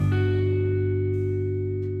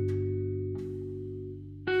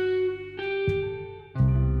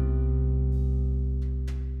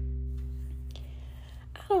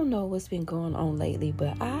what's been going on lately,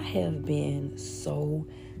 but I have been so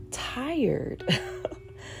tired.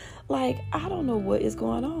 Like, I don't know what is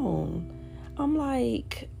going on. I'm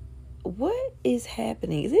like, what is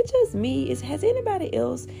happening? Is it just me? Has anybody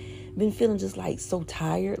else been feeling just like so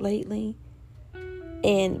tired lately?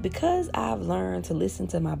 And because I've learned to listen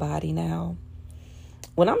to my body now,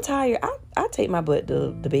 when I'm tired, I take my butt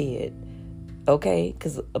to bed. Okay?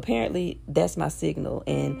 Because apparently that's my signal.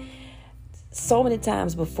 And so many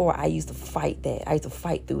times before, I used to fight that. I used to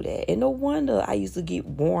fight through that. And no wonder I used to get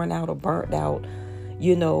worn out or burnt out,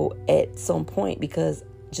 at some point, because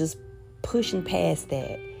just pushing past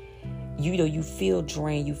that, you feel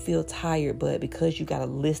drained, you feel tired, but because you got a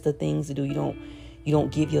list of things to do, you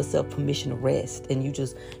don't give yourself permission to rest, and you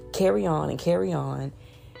just carry on and carry on,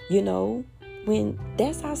 when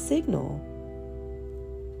that's our signal.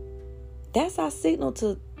 That's our signal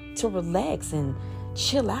to relax and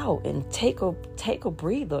chill out and take a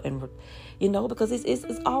breather, and because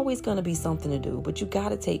it's always going to be something to do, but you got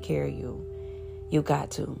to take care of you. You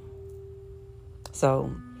got to.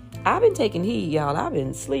 So I've been taking heed, y'all. I've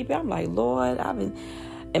been sleeping. I'm like, Lord,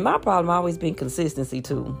 and my problem always been consistency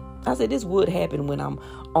too. I said this would happen when I'm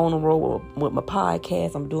on the road with my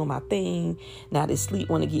podcast. I'm doing my thing. Now this sleep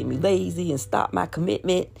want to get me lazy and stop my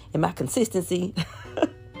commitment and my consistency.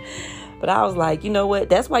 But I was like, you know what?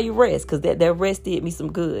 That's why you rest, because that rest did me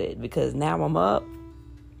some good, because now I'm up.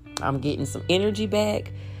 I'm getting some energy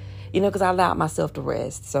back, because I allowed myself to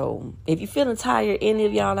rest. So if you're feeling tired, any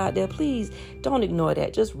of y'all out there, please don't ignore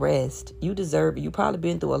that. Just rest. You deserve it. You probably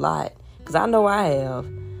been through a lot, because I know I have.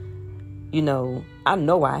 I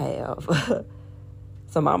know I have.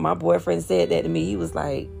 So my boyfriend said that to me. He was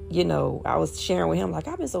like, I was sharing with him, like,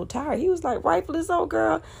 I've been so tired. He was like, rightfully so,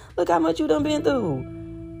 girl. Look how much you done been through.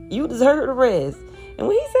 You deserve the rest. And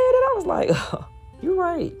when he said it, I was like, oh, you're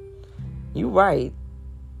right. You're right.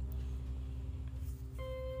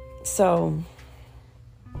 So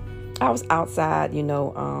I was outside,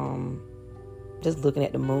 just looking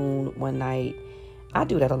at the moon one night. I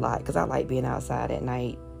do that a lot because I like being outside at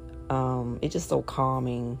night. It's just so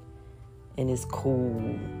calming and it's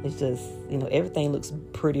cool. It's just, everything looks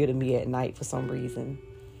prettier to me at night for some reason.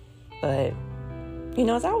 But,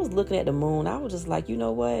 as I was looking at the moon, I was just like, you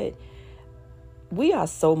know what? We are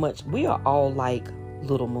all like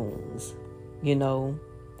little moons,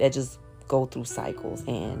 that just go through cycles,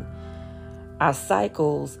 and our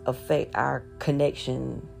cycles affect our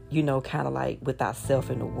connection, kind of like with ourselves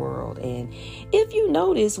in the world. And if you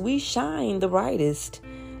notice, we shine the brightest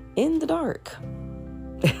in the dark.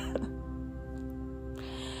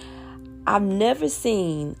 I've never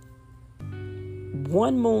seen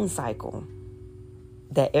one moon cycle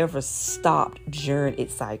that ever stopped during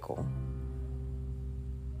its cycle.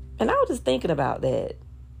 And I was just thinking about that.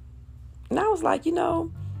 And I was like,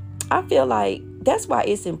 I feel like that's why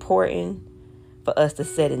it's important for us to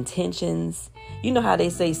set intentions. You know how they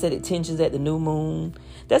say set intentions at the new moon?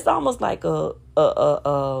 That's almost like a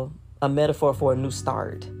metaphor for a new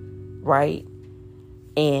start, right?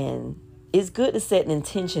 And it's good to set an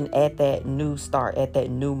intention at that new start, at that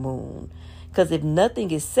new moon. Because if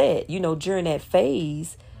nothing is set, during that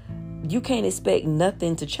phase, you can't expect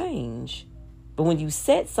nothing to change. But when you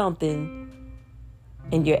set something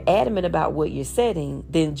and you're adamant about what you're setting,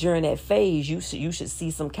 then during that phase, you should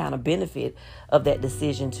see some kind of benefit of that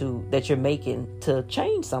decision that you're making to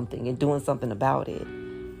change something and doing something about it.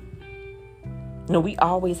 We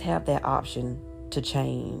always have that option to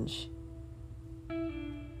change.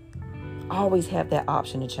 Always have that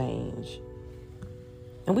option to change.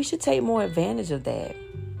 And we should take more advantage of that.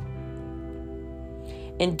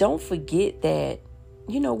 And don't forget that,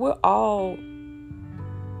 we're all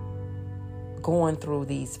going through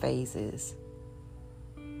these phases.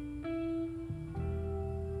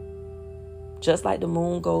 Just like the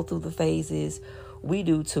moon go through the phases, we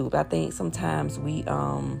do too. But I think sometimes we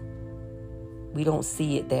don't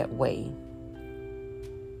see it that way.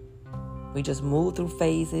 We just move through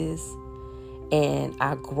phases, and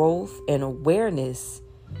our growth and awareness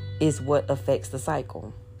is what affects the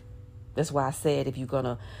cycle. That's why I said, if you're going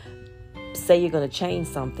to say you're going to change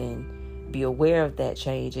something, be aware of that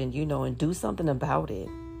change and, and do something about it.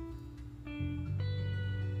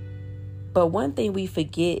 But one thing we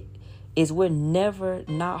forget is we're never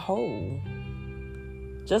not whole.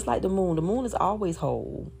 Just like the moon is always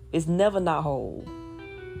whole. It's never not whole.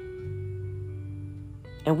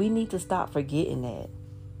 And we need to stop forgetting that.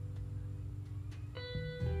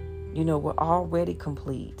 We're already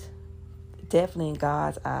complete. Definitely in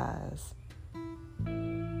God's eyes.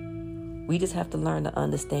 We just have to learn to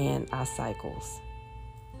understand our cycles.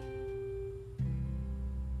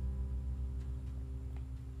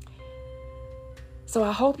 So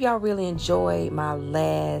I hope y'all really enjoyed my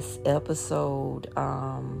last episode,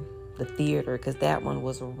 the theater, because that one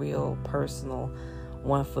was a real personal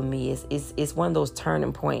one for me. It's one of those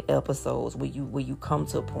turning point episodes where you come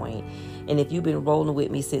to a point, and if you've been rolling with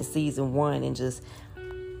me since season 1 and just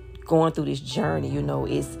going through this journey,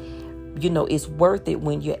 it's worth it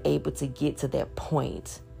when you're able to get to that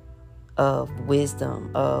point of wisdom,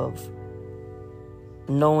 of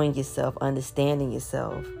knowing yourself, understanding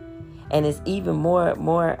yourself. And it's even more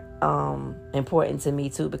important to me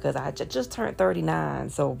too, because I just turned 39.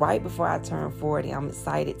 So right before I turn 40, I'm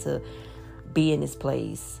excited to be in this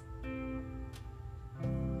place.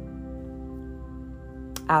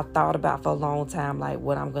 I've thought about for a long time, like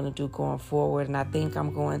what I'm going to do going forward. And I think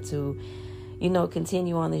I'm going to,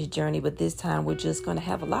 continue on this journey. But this time we're just going to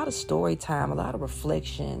have a lot of story time, a lot of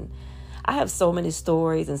reflection. I have so many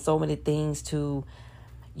stories and so many things to,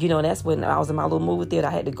 and that's when I was in my little movie theater.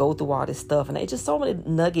 I had to go through all this stuff. And it's just so many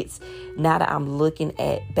nuggets now that I'm looking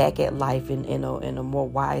back at life in a more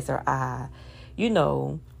wiser eye,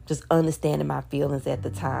 just understanding my feelings at the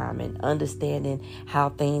time and understanding how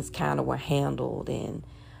things kind of were handled. And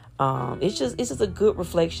it's just a good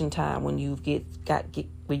reflection time when you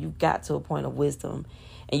when you got to a point of wisdom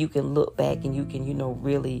and you can look back and you can,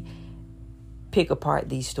 really pick apart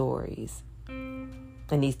these stories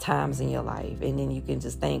and these times in your life. And then you can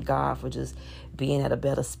just thank God for just being at a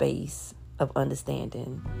better space of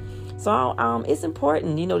understanding. So it's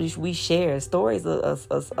important, we share stories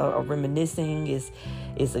are reminiscing.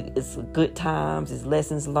 It's good times, it's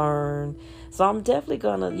lessons learned. So I'm definitely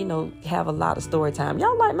gonna, have a lot of story time.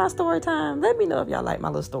 Y'all like my story time? Let me know if y'all like my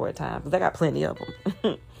little story time, because I got plenty of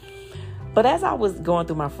them. But as I was going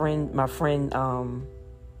through my friend's,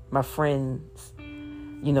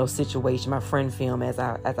 situation, my friend film, as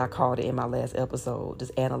I called it in my last episode,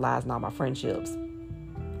 just analyzing all my friendships.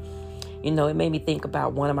 It made me think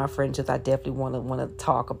about one of my friendships I definitely want to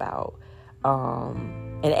talk about.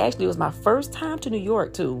 And actually, it was my first time to New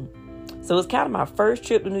York too. So it was kind of my first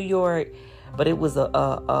trip to New York, but it was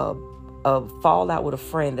a fallout with a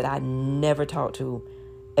friend that I never talked to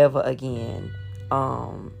ever again.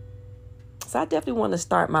 So I definitely want to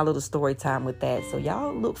start my little story time with that. So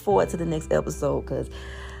y'all look forward to the next episode, because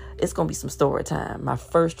it's going to be some story time. My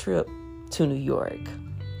first trip to New York.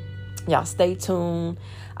 Y'all stay tuned.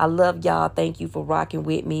 I love y'all. Thank you for rocking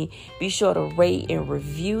with me. Be sure to rate and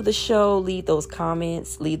review the show. Leave those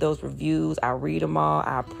comments. Leave those reviews. I read them all.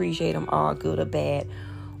 I appreciate them all, good or bad,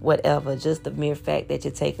 whatever. Just the mere fact that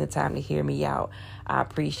you're taking the time to hear me out, I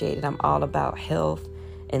appreciate it. I'm all about health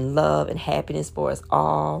and love and happiness for us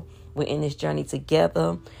all. We're in this journey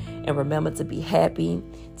together. And remember to be happy,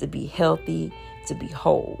 to be healthy, to be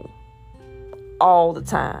whole all the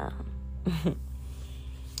time.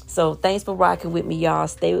 So thanks for rocking with me, y'all.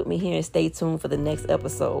 Stay with me here and stay tuned for the next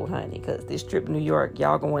episode, honey, because this trip to New York,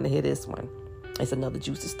 y'all going to want to hear this one. It's another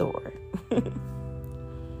juicy story.